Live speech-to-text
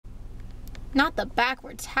Not the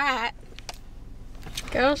backwards hat.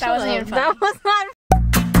 Girl, that wasn't even fun. That was not.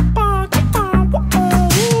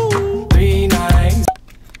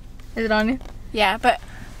 Is it on you? Yeah, but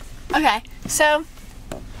okay. So,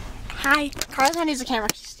 hi. Carly's gonna use the camera.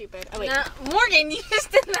 She's stupid. Oh wait. No, Morgan, you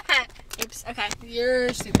just did that. Oops. Okay.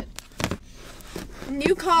 You're stupid.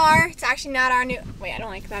 New car. It's actually not our new. Wait, I don't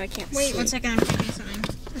like that. I can't. Wait see. 1 second. I'm checking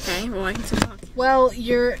something. Okay. Well, I can still talk. Well,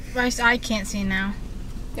 I can't see now.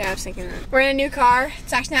 Yeah, I was thinking that. We're in a new car.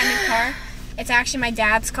 It's actually not a new car. It's actually my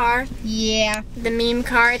dad's car. Yeah. The meme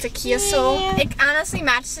car. It's a Kia Soul. It honestly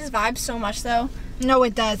matches his vibe so much, though. No,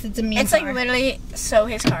 it does. It's a meme It's car. like literally so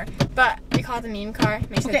his car. But we call it the meme car. It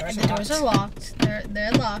makes Okay, the doors are locked.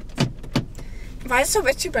 They're locked. Why is it so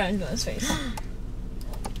much too brown in his face?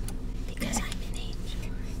 Because I'm an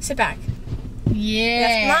angel. Sit back.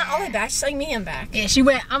 Yeah. Not all the way back, just like medium back. Yeah, she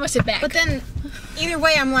went. I'm gonna sit back. But then, either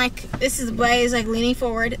way, I'm like, this way is like leaning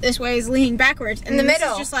forward, this way is leaning backwards, In the this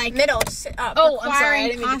middle. is just like middle. Just sit up. Oh, I'm sorry. I requiring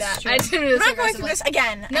didn't mean to do that. posture. I didn't mean to We're do not going through this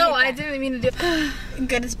again. No, I I hate didn't mean to do. that.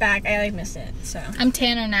 Good, it's back. I like missed it. So. I'm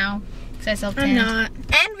tanner now. Cause I self I'm tanned. not.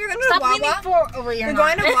 And we're going to Stop Wawa. leaning forward over your. We're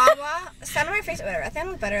going to Wawa. Stand on my face. Whatever. I think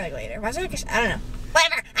it'll look better like later. Why is there like I don't know.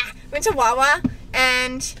 Whatever. We went to Wawa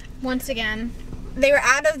and Once again. they were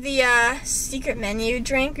out of the secret menu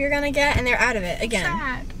drink we were gonna get, and they're out of it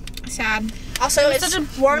again. Sad. Also, it's such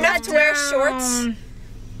a warm enough to wear letdown. shorts.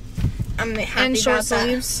 I'm happy And short about that.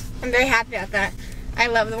 sleeves. I'm very happy about that. I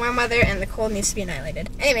love the warm weather, and the cold needs to be annihilated.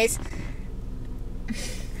 Anyways,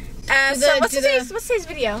 so what's today's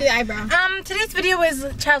video? The eyebrow. Today's video is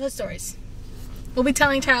childhood stories. We'll be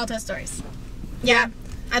telling childhood stories. Yeah.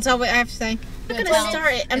 That's all I have to say. I'm not gonna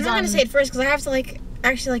start it. I'm It's not on- gonna say it first because I have to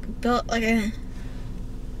actually build a.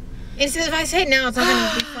 It's if I say it now, it's not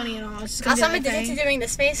gonna be funny at all. It's just gonna Also, I'm be addicted to doing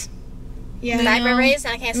this face. Yeah. The eyebrow raise,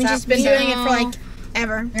 and I can't We've stop. just been So- doing it for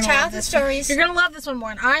ever. childhood stories You're gonna love this one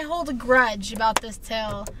more. And I hold a grudge about this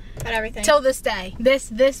till about everything. this day. This.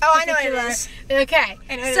 Oh, I know what it particular- is. Okay.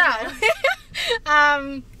 I know what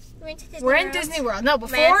it So, we're in Disney World. No,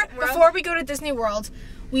 before we go to Disney World,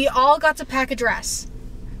 we all got to pack a dress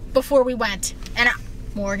before we went, and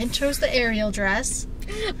Morgan chose the Ariel dress.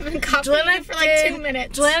 I've been copying it for like 2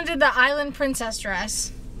 minutes. Julianna did the Island Princess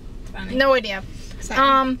dress. Funny. No idea. Sorry.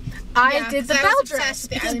 I Yeah, did the 'cause I Belle was dress obsessed with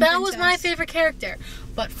the because Island Belle was my Princess. favorite character.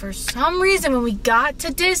 But for some reason, when we got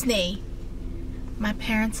to Disney, my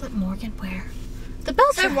parents let Morgan wear the Belle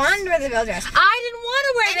I dress. wanted to wear the Belle dress. I didn't want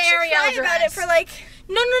to wear And the she Ariel cried dress. about it for like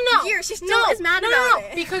No. years. She still is mad about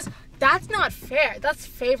it. Because that's not fair. That's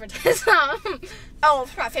favoritism. Oh,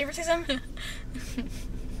 forgot favoritism.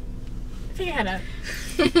 Figure your head out.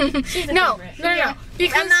 She's a No. favorite.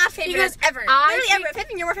 Because I'm not a favorite because ever. Literally ever. If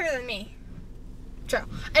anything, you're more favorite than me. True.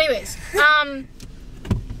 Anyways,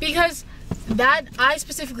 because I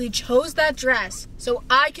specifically chose that dress so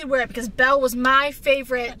I could wear it because Belle was my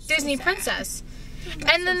favorite Disney princess.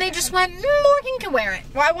 And then they just went, Morgan can wear it.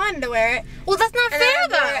 Well, I wanted to wear it. Well, that's not And fair then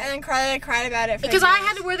though. and then cried about it. For Because like I years.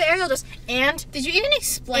 had to wear the Ariel dress. And Did you even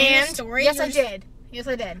explain the story? yes, You I were did. Yes,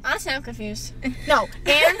 I did. Honestly, I'm confused. No,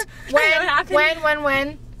 and what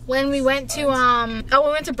happened? when we went to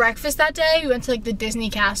we went to breakfast that day. We went to like the Disney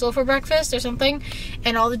Castle for breakfast or something,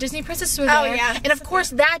 and all the Disney princesses were there. Oh, yeah. And of course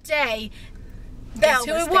that day, Belle guess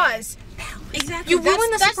who was it there. was? Exactly. You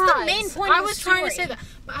ruined the That's surprise. the main point. I of was the trying to story. say that,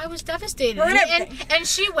 but I was devastated. Ruined And everything.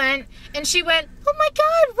 she went. Oh my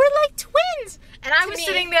God, we're like twins. And I was me.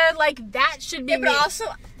 sitting there like that should be Yeah, me. but also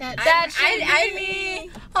that should be me.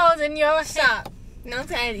 Holding your stop. No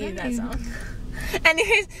one's gonna use that song.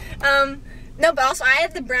 Anyways, no, but also I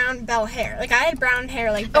had the brown Belle hair. Like I had brown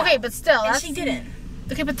hair, like Belle. Okay, but still, and that's, she didn't.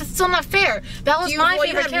 Okay, but that's still not fair. That was my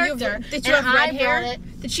favorite character. Did you and have red I hair? brought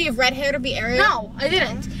it. Did she have red hair to be Ariel? No, I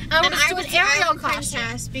didn't. I And was I doing was Ariel Ariel costume.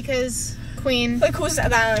 princess because Queen. Like who's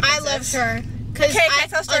that? I loved her. Okay, can I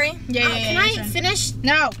tell a story? Yeah, Can I finish?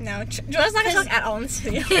 No. No, Joanna's not gonna talk at all in this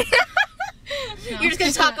video. You're just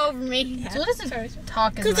gonna talk over me. Julia doesn't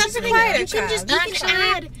talk as Because much that's as the I point. do. You can just Actually,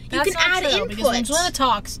 add. You can add true, because when input. Julia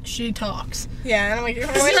talks, she talks. Yeah, and I'm like, you're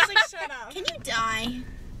always just like, shut up. Can you die?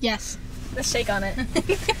 Yes. Let's shake on it.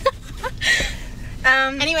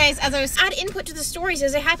 Anyways, as I was add input to the stories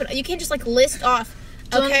as they happen. You can't just like list off.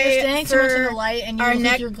 You're Okay, standing too much in for the light and you our look like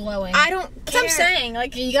next. you're glowing. I don't That's care. what I'm saying.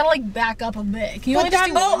 Like, You gotta like back up a bit. Can you but only just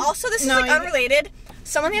do oh, one? also this No, is like you- unrelated.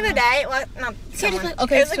 Someone the other day, well, not someone.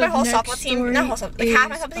 okay, it was like so my whole the softball next team, not whole story softball, like half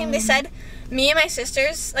my is, softball team. They said me and my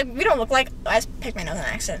sisters, like we don't look like. I just picked my nose on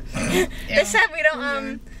accident. They said we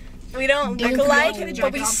don't look alike,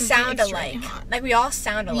 but we sound alike. Like we all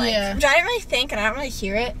sound alike. Yeah. Which I didn't really think, and I don't really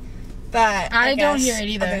hear it. But I don't guess hear it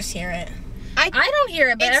either. Others hear it. I don't hear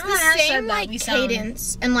it, but it's everyone the has same, said that like, we sound.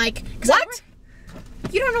 cadence. And, like... What?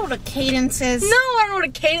 You don't know what a cadence is? No, I don't know what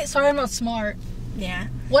a cadence... Sorry, I'm not smart. Yeah.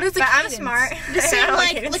 What is a cadence? I'm smart. The same,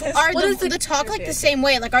 are the talk, like, the same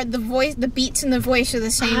way? Like, are the beats and the voice are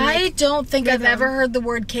the same? I like, don't think rhythm. I've ever heard the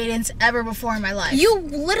word cadence ever before in my life. You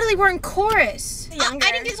literally were in chorus. Younger.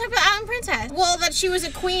 I didn't get to talk about Island Princess. Well, that she was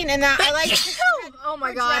a queen and that I like... Oh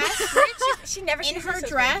my god. She never in her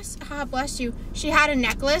dress, bless you, she had a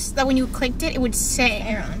necklace that when you clicked it, it would sing.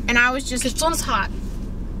 Air on. And I was just... Because one's hot.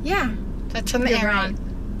 Yeah. So turn the air on.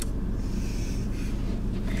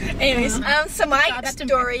 Anyways, so my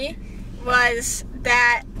story was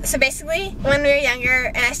that, so basically, when we were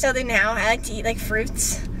younger, and I still do now, I like to eat, like,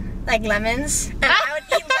 fruits, like lemons, and I would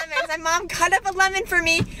eat lemons. My mom cut up a lemon for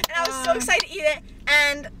me, and I was so excited to eat it,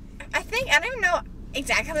 and I don't even know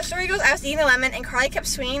exactly how the story goes. I was eating a lemon, and Carly kept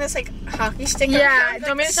swinging this, like, hockey stick around. Yeah, do you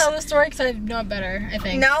want me to tell the story? Because I know it better, I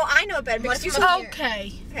think. No, I know it better. What if you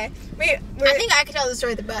Okay. I think I could tell the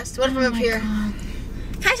story the best. What if I'm up here? God.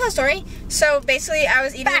 Can I tell a story? So basically, I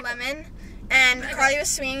was eating a lemon, and Carly was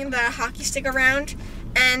swinging the hockey stick around,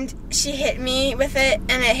 and she hit me with it,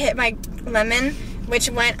 and it hit my lemon,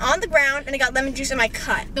 which went on the ground, and it got lemon juice in my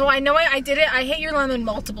cut. No, I know I did it. I hit your lemon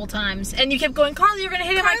multiple times, and you kept going, Carly, you're gonna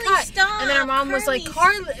hit it in my cut. Stop. And then our mom was like,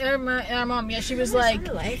 our mom, yeah, she was like,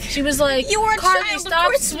 You were a Carly, child, stop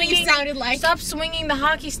of course swinging, you sounded like. stop swinging the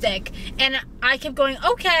hockey stick. And I kept going,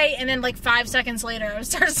 okay, and then like 5 seconds later, I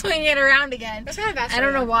started swinging it around again. That's kind of bad. I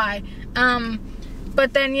don't know why.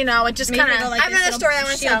 But then, you know, it just kind of. I have another story I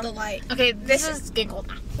want to tell. Okay, this is giggle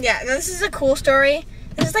now. Yeah, this is a cool story.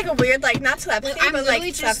 This is like a weird, like, not telepathy, but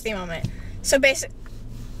like telepathy moment. So basically,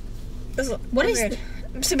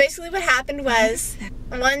 So basically, what happened was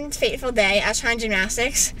one fateful day, I was trying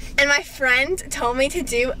gymnastics, and my friend told me to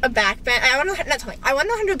do a back bend. I want to know how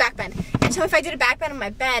to do a back bend. And so if I did a back bend on my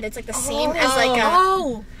bed, it's like the same as like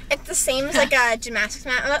a. It's the same as like a gymnastics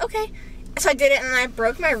mat. I'm like, okay. So I did it, and I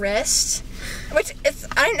broke my wrist, which it's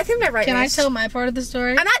I think my right wrist. Can I tell my part of the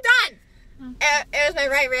story? I'm not done. It was my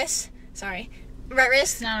right wrist. Sorry. Right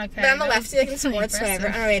wrist, it's not okay. But I'm a lefty, like in sports, whatever,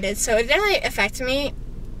 unrelated. So it didn't really affect me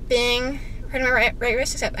being hurting my right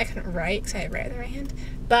wrist, except I couldn't write because I had right with the right hand.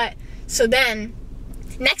 But so then,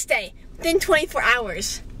 next day, within 24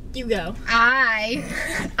 hours, you go.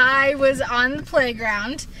 I was on the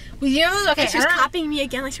playground. Okay, she was copying me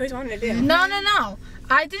again, like she always wanted to do. No.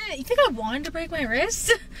 I didn't. You think I wanted to break my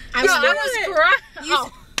wrist? I was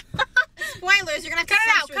crying. Spoilers, you're gonna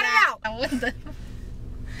have to cut it out.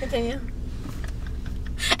 Continue.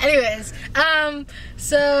 Anyways,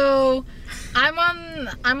 so I'm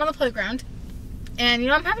on the playground, and you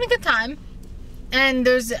know I'm having a good time. And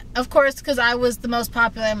there's, of course, because I was the most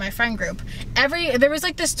popular in my friend group. There was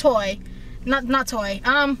like this toy, not toy.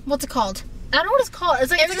 What's it called? I don't know what it's called.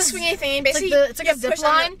 It's like a swingy thing. Basically, it's like a zip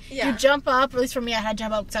line. You jump up. At least for me, I had to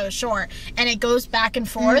jump up because I was short, and it goes back and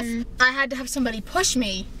forth. I had to have somebody push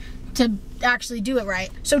me to actually do it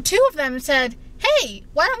right. So 2 of them said, "Hey,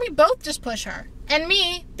 why don't we both just push her?" And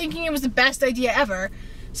me, thinking it was the best idea ever,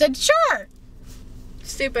 said, "Sure."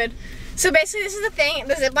 Stupid. So basically, this is the thing.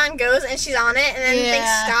 The zip line goes, and she's on it, and then the thing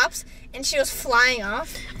stops, and she was flying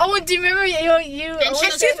off. Oh, and do you remember you? And she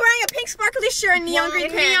was wearing a pink sparkly shirt and neon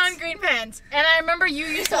green pants. And I remember you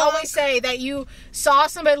used to always say that you saw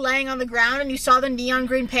somebody laying on the ground, and you saw the neon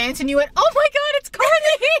green pants, and you went, "Oh my God, it's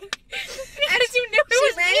Carly!" Because you knew it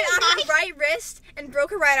was me. She landed on her right wrist and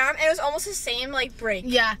broke her right arm, and it was almost the same like break.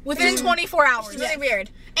 Yeah, within 24 hours. It's really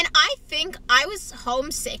weird. And I think I was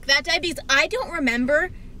homesick that day because I don't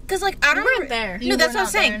remember. Because, like, I don't remember. There. No, that's what I'm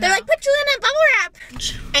saying. They're like, put Julianna in bubble wrap.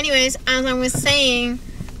 Anyways, as I was saying,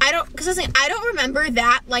 I don't remember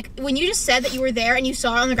that. Like, when you just said that you were there and you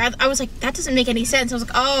saw it on the ground, I was like, that doesn't make any sense. I was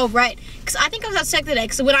like, oh, right. Because I think I was out sick that day.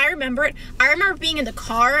 Because when I remember it, I remember being in the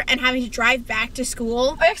car and having to drive back to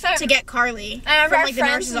school to get Carly from, like, the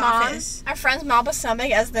nurse's office. Our friend's mom was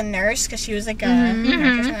somebody as the nurse because she was, like, a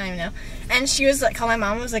nurse, I don't even know. And she was like, called my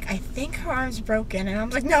mom and was like, I think her arm's broken. And I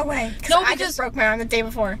was like, no way. Because I just broke my arm the day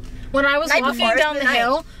before. When I was walking down the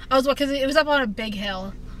hill, because it was up on a big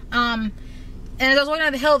hill. And as I was walking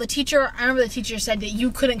down the hill, I remember the teacher said that you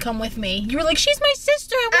couldn't come with me. You were like, she's my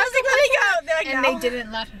sister. I was like, let me go. They're like, and no. they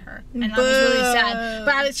didn't let her. And I was really sad.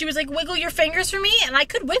 But she was like, wiggle your fingers for me. And I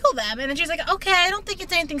could wiggle them. And then she was like, okay, I don't think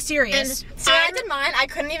it's anything serious. And so I did mine. I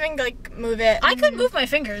couldn't even, like, move it. I could move my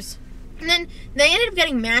fingers. And then they ended up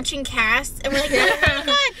getting matching casts, and we're like, oh my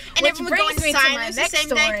God. And everyone going silent the same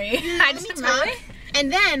day. I just remember.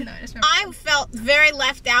 And then I felt very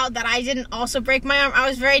left out that I didn't also break my arm. I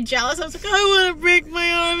was very jealous. I was like, I want to break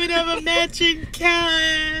my arm and have a matching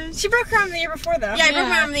cast. She broke her arm the year before, though. Yeah, I broke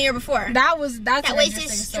my arm the year before. That was an was interesting a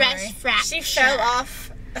story. stress fracture. She fell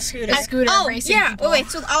off a scooter. Racing yeah. people. Oh, wait,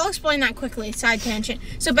 so I'll explain that quickly. Side tangent.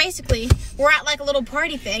 So basically, we're at like a little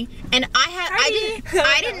party thing, and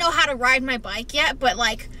I didn't know how to ride my bike yet, but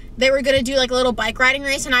like they were gonna do like a little bike riding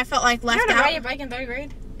race, and I felt like left You know how to out. ride your bike in 3rd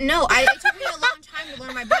grade? No, it took me a long time to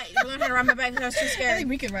learn my bike. To learn how to ride my bike because I was too I scared. think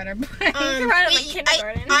we could ride our bike. You can ride it like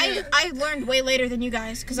kindergarten. I learned way later than you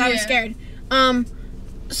guys because I was Yeah. scared.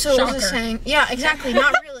 So what was I saying? Yeah, exactly.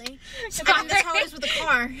 Not really. I mean, that's how it is with a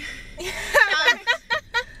car.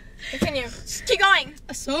 Continue. Just keep going.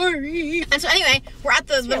 Sorry. And so anyway, we're at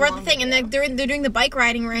the thing, and they're doing the bike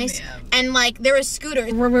riding race, Yeah. and like there was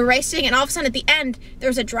scooters where we're racing, and all of a sudden at the end there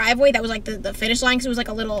was a driveway that was like the finish line because it was like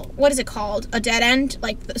a little, what is it called, a dead end,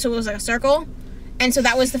 like so it was like a circle, and so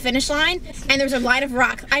that was the finish line, and there was a line of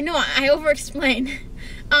rock. I know I over-explained.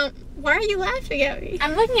 Why are you laughing at me?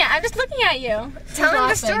 I'm just looking at you. Tell them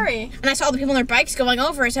the story. And I saw the people on their bikes going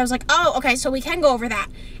over it, so I was like, oh, okay, so we can go over that.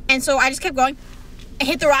 And so I just kept going. I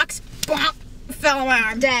hit the rocks, bop, fell on my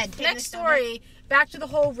arm. Dead. Next story, back to the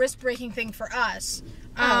whole wrist breaking thing for us.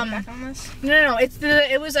 Back on this? No.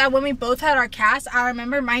 It was when we both had our cast. I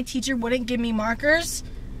remember my teacher wouldn't give me markers.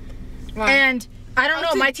 Why? And I don't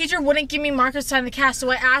know, my teacher wouldn't give me markers to sign the cast, so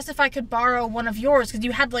I asked if I could borrow one of yours because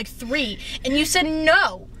you had like 3, and you said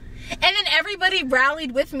no. And then everybody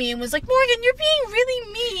rallied with me and was like, Morgan, you're being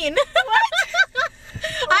really mean.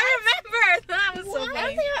 I remember. That was so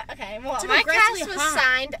funny. Okay, well, It's my aggressively cast was hot.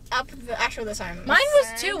 signed up the actual this time. Mine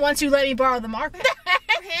was too once you let me borrow the marker.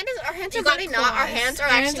 Our hands You are got really not. Our claws. hands are Our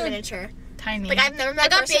hands actually are miniature. Tiny. Like, I've never met I a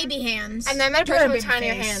got person. baby hands. I've never met a You're a person with big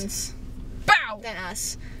tinier face. hands Bow. than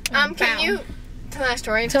us. Bow. Can you tell that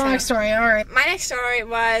story? Tell my story, alright. My next story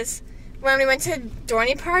was when we went to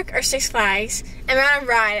Dorney Park or Six Flags, and we were on a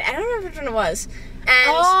ride. I don't remember which one it was. And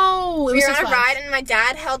Oh, it we was were on Six a Flags. ride, and my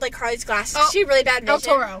dad held like Carly's glasses. Oh, She had really bad vision. El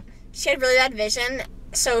Toro. She had really bad vision,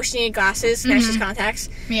 so she needed glasses. Now she has contacts.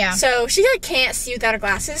 Yeah. So she like can't see without her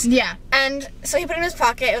glasses. Yeah. And so he put it in his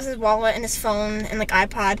pocket. It was his wallet and his phone and like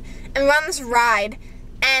iPod. And we went on this ride,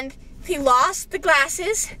 and he lost the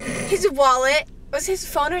glasses, his wallet, was his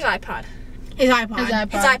phone or his iPod? His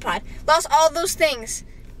iPod. His iPod. Lost all those things.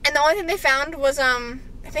 And the only thing they found was I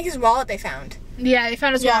think his wallet they found. Yeah, they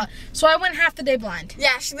found his wallet. So I went half the day blind.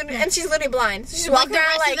 Yeah, she literally, and she's literally blind. So she's Like walking the around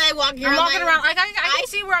rest like of the day walking I'm around. walking around like I can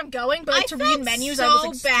see where I'm going, but like, to read felt menus, so I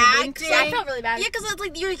was like bad, struggling. dude. I felt really bad. Yeah, because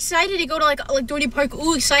like you're excited to go to like Dorney Park.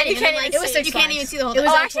 Ooh, exciting! You can't and then, even like, see you Six can't Flags. even see the whole It thing.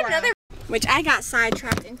 was Oh, El actually Toro. another, which I got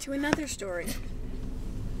sidetracked into another story.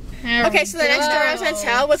 Okay, so the next story I was gonna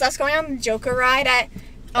tell was us going on the Joker ride at.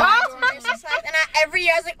 And every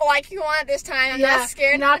year I was like, oh, I can go on it this time. I'm not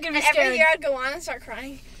scared. Not gonna be and scared. every year I'd go on and start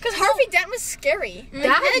crying. Because Harvey Dent was scary. That the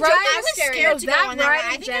ride Joker was scary. scared to to go that on that ride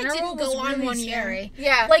ride. I in think I general didn't go was on really one year. scary.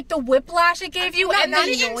 Yeah. Like the whiplash it gave you and Not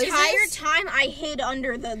the the noises. entire time I hid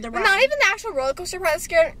under the ride. Not even the actual roller coaster ride that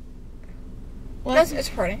scared. What? It's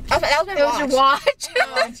recording. That was my It was your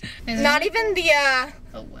watch. Not even the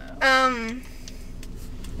Oh wow.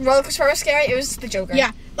 roller coaster was scary. It was the Joker.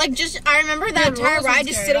 Yeah, like just I remember that Yeah, entire roller ride coaster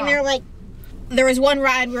just at sitting all. there like. There was one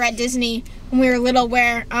ride we were at Disney when we were little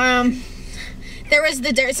where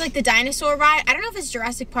there's like the dinosaur ride. I don't know if it's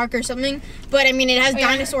Jurassic Park or something, but I mean it has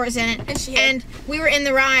dinosaurs in it. And we were in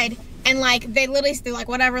the ride and like they're like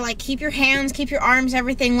whatever, like keep your hands, keep your arms,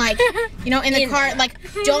 everything like you know in the car, like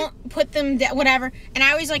don't put them whatever. And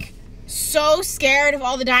I was like so scared of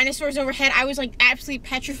all the dinosaurs overhead. I was like absolutely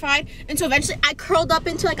petrified, and so eventually I curled up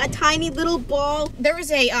into like a tiny little ball. There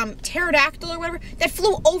was a pterodactyl or whatever that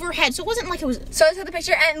flew overhead, so it wasn't like it was. So I took the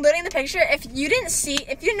picture, and literally in the picture, if you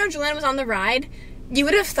didn't know Julianna was on the ride, you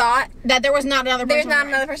would have thought That there was not another person. there's not on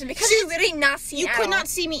the ride. another person because you literally not seen. You could not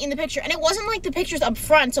see me in the picture, and it wasn't like the picture's up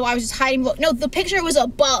front, so I was just hiding. No, the picture was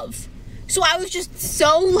above, so I was just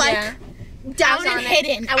so like down and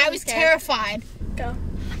hidden. I was terrified. Go.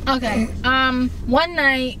 Okay. One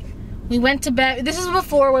night we went to bed. This is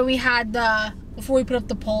before when we had before we put up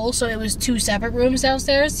the pole, so it was 2 separate rooms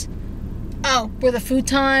downstairs. Oh, Where the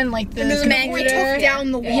futon, like the before we took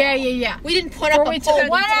down the wall. Yeah. We didn't put up a pole.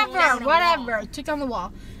 Whatever. Took down the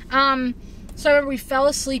wall. So I remember we fell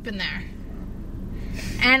asleep in there.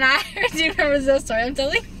 And do you remember this story I'm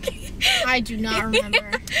telling? I do not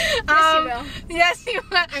remember. Yes, you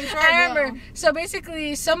will. I'm sure I I remember. will. So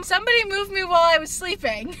basically, somebody moved me while I was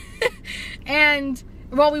sleeping, and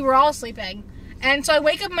while we were all sleeping. And so I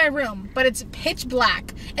wake up in my room, but it's pitch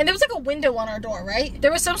black, and there was like a window on our door, right?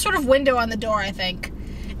 There was some sort of window on the door, I think.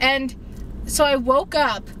 And so I woke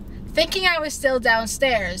up, thinking I was still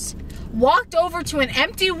downstairs, walked over to an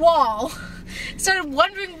empty wall, started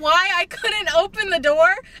wondering why I couldn't open the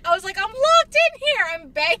door. I was like, I'm locked in here. I'm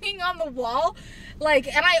banging on the wall. Like,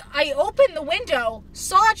 and I opened the window,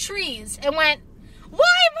 saw trees, and went, why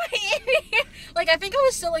am I in here? Like, I think I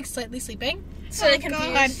was still, like, slightly sleeping. So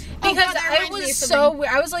confused. Because I was so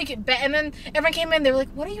weird. I was like, and then everyone came in, they were like,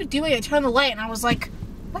 what are you doing? I turned on the light, and I was like,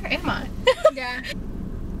 where am I? Yeah.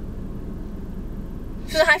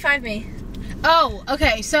 So high five me. Oh,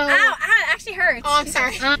 okay, so... Ow, it actually hurts. Oh, I'm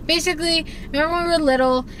sorry. Basically, remember when we were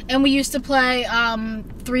little, and we used to play,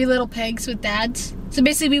 3 Little Pigs with dads? So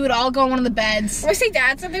basically, we would all go on one of the beds. When we say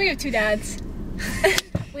dads, I think we have 2 dads.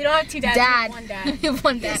 We don't have 2 dads, Dad. we have 1 dad. We have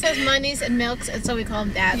 1 dad. It says Mondays and Milks, and so we call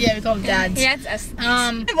them dads. Yeah, we call them dads. Yeah, it's us.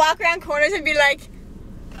 I'd walk around corners and be like,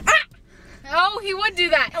 oh, he would do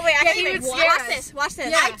that. oh wait, yeah, actually, he would watch this, watch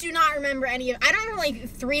this. Yeah. I do not remember any of. I don't remember like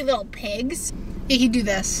 3 Little Pigs. Yeah, he'd do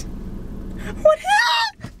this. What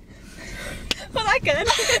hell? Was that good?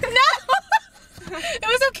 No! It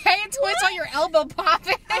was okay until I saw your elbow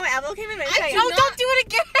popping. Oh, my elbow came in. Don't do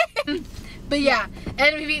it again. But yeah,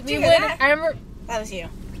 and we would. I remember. That was you.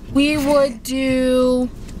 We would do.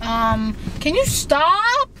 Can you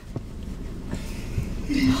stop?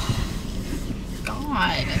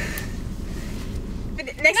 God.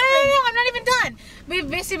 Next No, I'm not even done.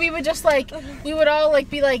 We would just like, we would all like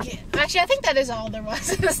be like, actually I think that is all there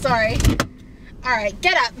was in the story. Alright,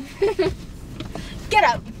 get up. Get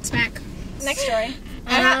up. Smack. Next story.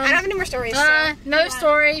 I don't have any more stories. So. Another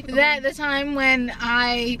story, that the time when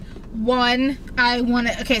I won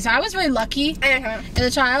it. Okay, so I was very lucky as a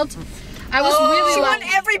child. I was really she lucky.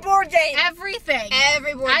 won every board game. Everything.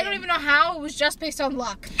 Every board I game. don't even know how. It was just based on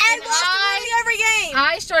luck. And lost literally every game.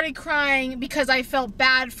 I started crying because I felt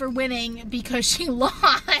bad for winning because she lost.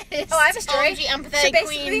 Oh, I have a story. OMG, empathetic So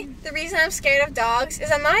basically, queen. the reason I'm scared of dogs is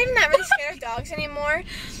I'm not even that really scared of dogs anymore.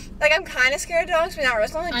 Like, I'm kind of scared of dogs, but not really.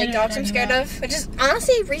 It's only big dogs I'm scared of, which is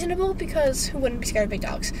honestly reasonable because who wouldn't be scared of big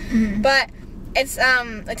dogs? Mm-hmm. But it's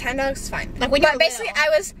like 10 dogs is fine. Like when you're basically,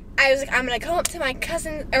 little. I was like, I'm gonna go up to my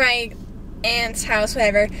cousin or my aunt's house,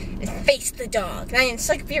 whatever, and face the dog. And I just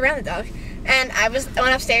like be around the dog. And I went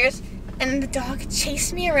upstairs, and the dog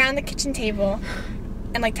chased me around the kitchen table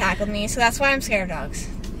and like tackled me. So that's why I'm scared of dogs.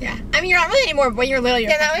 Yeah. I mean, you're not really anymore, but when you're little, you're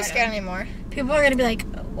Yeah, not really scared anymore. People are gonna be like,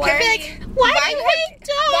 why People are be you, like, why do you hate dogs?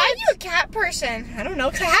 Why are you a cat person? I don't know,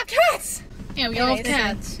 because I have cats. Yeah, we all have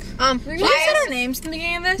cats. Why We said our names in the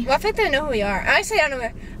beginning of this. Well, I think they know who we are. I say I don't know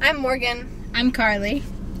who. I'm Morgan. I'm Carly.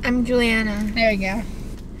 I'm Julianna. There you go.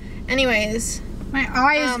 Anyways, My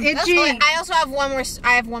eye is that's itchy. all- I also have one more.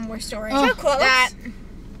 I have one more story. Oh, How cool it that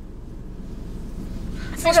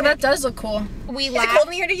Oh my god, that does look cool. we Is it laugh. cold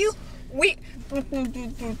in here to you? We.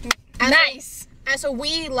 Nice. As a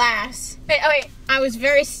wee lass, Wait, oh wait. I was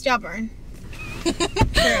very stubborn. True.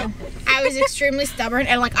 I was extremely stubborn,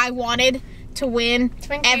 and like I wanted to win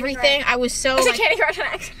win Candy everything. Crush. I was so It's like a Candy Crush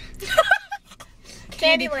next.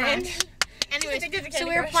 Candyland. Anyways, Addicted to so Candy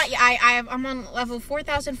we were Crush. playing. I'm on level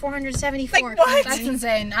 4,474. Like, what? That's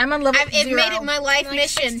insane. I'm on level It 0. made it my life Like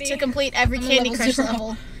mission 60. to complete every I'm on Candy level Crush 0.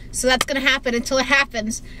 level. So that's gonna happen until it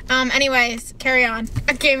happens. Anyways, carry on.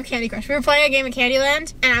 A game of Candy Crush. We were playing a game of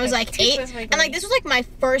Candyland, and I was like Tooth 8, was wiggly. and like this was like my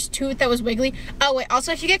first tooth that was wiggly. Oh wait,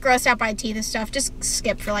 also if you get grossed out by teeth and stuff, just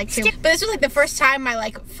skip for like 2. But this was like the first time my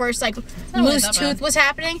like first like not really loose that tooth bad. was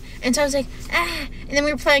happening, and so I was like, ah. And then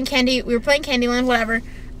we were playing Candyland, whatever.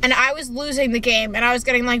 And I was losing the game, and I was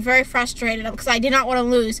getting like very frustrated because I did not want to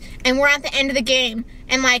lose. And we're at the end of the game,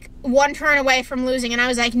 and like one turn away from losing, and I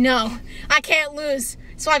was like, no, I can't lose.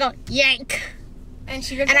 So I go yank, And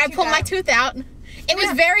she and I pull my tooth out. It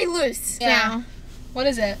was very loose. Yeah. Now. What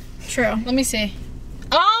is it? True. Let me see.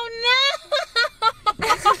 Oh no!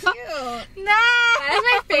 That's cute. No! That is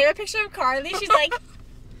my favorite picture of Carly. She's like,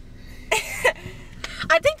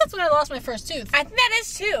 I think that's when I lost my first tooth. I think that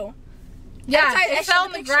is too. Yeah, I it showed fell the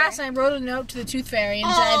in the picture. grass, and I wrote a note to the tooth fairy and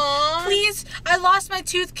Aw. said, "Please, I lost my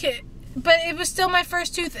tooth kit, but it was still my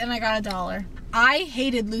first tooth, and I got $1." I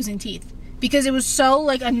hated losing teeth because it was so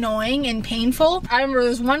like annoying and painful. I remember there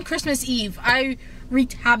was one Christmas Eve, I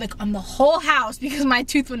wreaked havoc on the whole house because my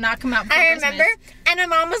tooth would not come out. I remember. And my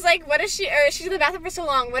mom was like, what is she, or she's in the bathroom for so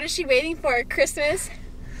long. What is she waiting for? Christmas?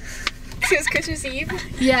 It was Christmas Eve.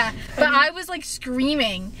 Yeah, but I was like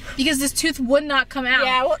screaming because this tooth would not come out.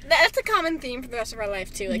 Yeah, well, that's a common theme for the rest of our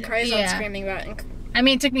life, too. Like, Carly's always screaming about it. I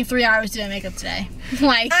mean, it took me 3 hours to do my makeup today.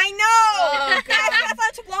 Like, I know! I thought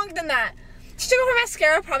it took longer than that. She took over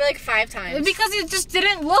mascara probably like 5 times. because it just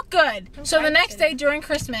didn't look good. So the next day during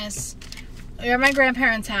Christmas, we were at my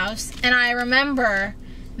grandparents' house, and I remember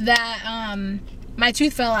that my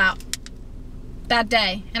tooth fell out. that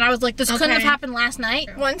day. And I was like, this couldn't have happened last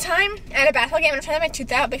night. One time at a basketball game, I tried to have my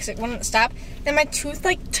tooth out because it wouldn't stop. Then my tooth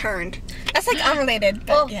like turned. That's like unrelated,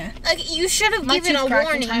 but yeah. Like you should have given a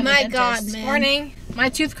warning. My God, man. Warning. My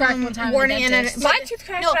tooth cracked one time. Warning and my tooth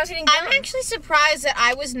cracked when I was eating gum. I'm actually surprised that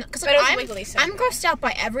I was because like, I'm grossed out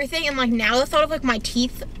by everything, and like now the thought of like my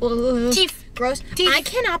teeth. Gross. I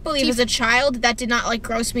cannot believe as a child that did not like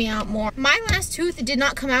gross me out more. My last tooth did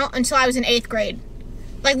not come out until I was in 8th grade.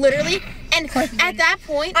 Like literally. And at that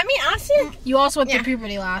point, I mean, honestly, you also went through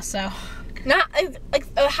puberty last, so. Not like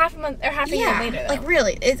a half a month or half a year later. Though. Like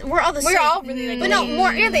really, we're all the same. We're all really like, but no,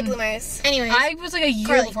 more. You're late bloomers. Anyways, I was like a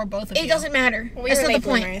year before both of you. It doesn't matter. We That's were not the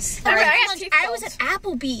point. I was at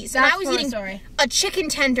Applebee's and I was eating a chicken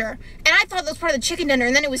tender, and I thought that was part of the chicken tender,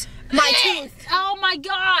 and then it was my tooth. Oh my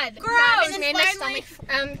God! Gross.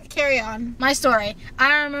 Carry on. My story.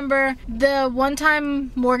 I remember the one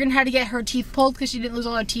time Morgan had to get her teeth pulled because she didn't lose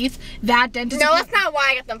all her teeth. That dentist. No, that's not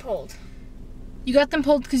why I got them pulled. You got them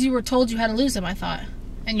pulled because you were told you had to lose them, I thought.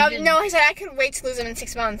 And you didn't. No, he said I could wait to lose them in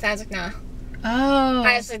 6 months. I was like, nah. Oh.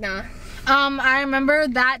 I was like, nah. I remember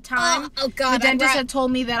that time God, the dentist had told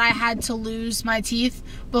me that I had to lose my teeth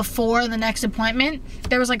before the next appointment.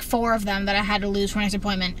 There was like 4 of them that I had to lose for the next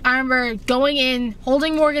appointment. I remember going in,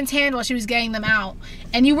 holding Morgan's hand while she was getting them out.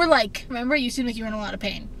 And you were like, remember, you seemed like you were in a lot of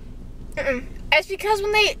pain. It's because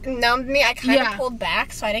when they numbed me, I kind of pulled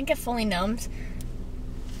back, so I didn't get fully numbed.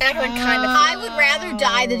 And I could kind of. I would rather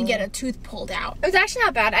die than get a tooth pulled out. It was actually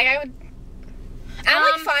not bad. I'm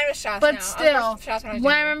like fine with shots but now. Still,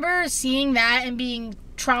 when I remember seeing that and being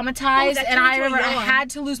traumatized, and I remember I had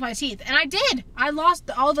to lose my teeth, and I did. I lost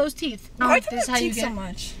all those teeth. Why do you teeth so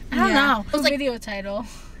much? I don't know. It was like video title.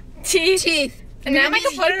 Teeth. And then I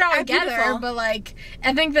could put it all together, but like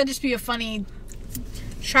I think that'd just be a funny.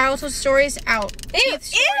 Childhood stories out. Ew!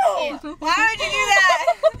 Why would you do that?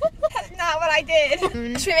 That's not what I did.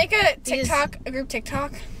 Should we make a group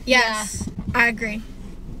TikTok? Yes. I agree.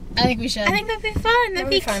 I think we should. I think that'd be fun.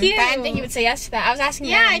 That'd be fun. cute. But I didn't think you would say yes to that. I was asking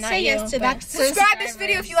you. Yeah, I'd say yes to that. Subscribe this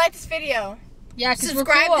video if you like this video. Yeah,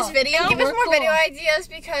 subscribe this video. And give us more video ideas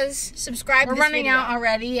because we're running out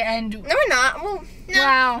already, and no, we're not. Well,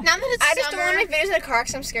 wow. Now that it's I just don't want to make videos in the car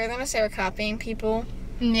because I'm scared they're gonna say we're copying people.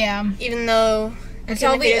 Yeah. Even though. That's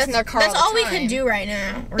all we can do right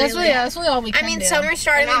now. Really. That's really all we can do. I mean, summer's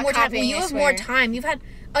starting with more time. Well, you have more time. You've had.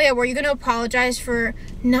 Oh yeah, were you going to apologize for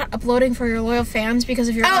not uploading for your loyal fans because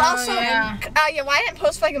of your? Why I didn't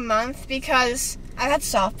post for like a month because I had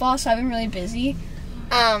softball, so I've been really busy.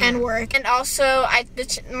 And work. And also,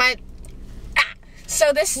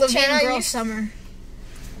 so this channel summer.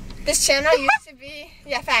 This channel used to be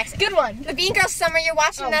facts. Good one. Levin Girl Summer. You're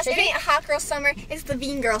watching us. It ain't Hot Girl Summer. It's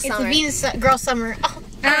Levin Girl Summer. It's Levin Girl Summer. Oh,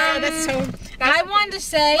 that's so. I wanted to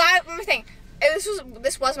say. One more thing.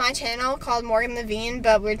 This was my channel called morganlevin,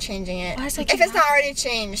 but we're changing it. If it's not already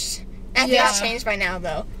changed. I think it's changed by now,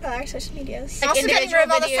 though. Our social medias. Also getting rid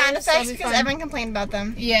of all the sound effects because everyone complained about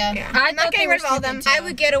them. Yeah. I'm not getting rid of all of them. I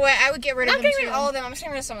would get rid of them too. Not getting rid of all of them. I'm just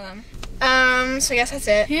getting rid of some of them. So I guess that's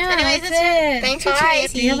it. Yeah, anyways, that's it. Thanks for tuning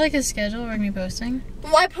in. Do you have like a schedule where you're gonna be posting?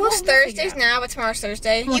 Well, I post Thursdays now, but tomorrow's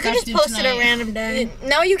Thursday. You can just post it a random day.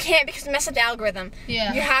 No, you can't because it messes up the algorithm.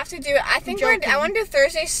 Yeah. You have to do it. I think I want to do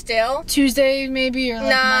Thursday still. Tuesday maybe, or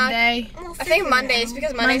like Monday. I think Mondays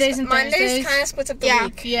because Mondays kind of splits up the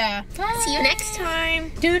week. Yeah. See you next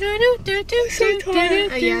time. Yeah,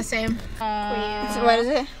 same. So what is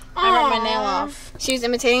it? I ripped my nail off. She was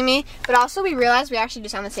imitating me, but also we realized we actually do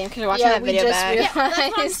sound the same because we're watching that video back. Yeah, that's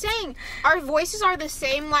what I'm saying. Our voices are the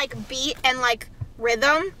same, like, beat and, like,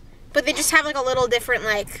 rhythm, but they just have, like, a little different,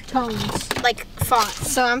 like, tones, like,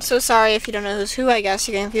 fonts. So I'm so sorry if you don't know who's who, I guess.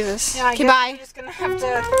 You're going to confuse us. Yeah, okay, bye. You're just going to have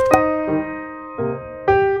to...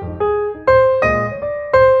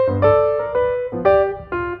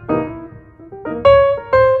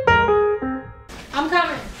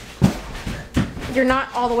 You're not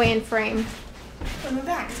all the way in frame. I'm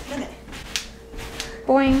back. Just a minute.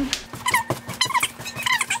 Boing.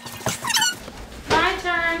 My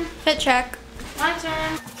turn. Fit check. My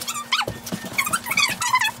turn.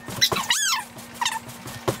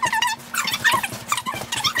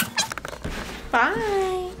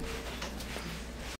 Bye.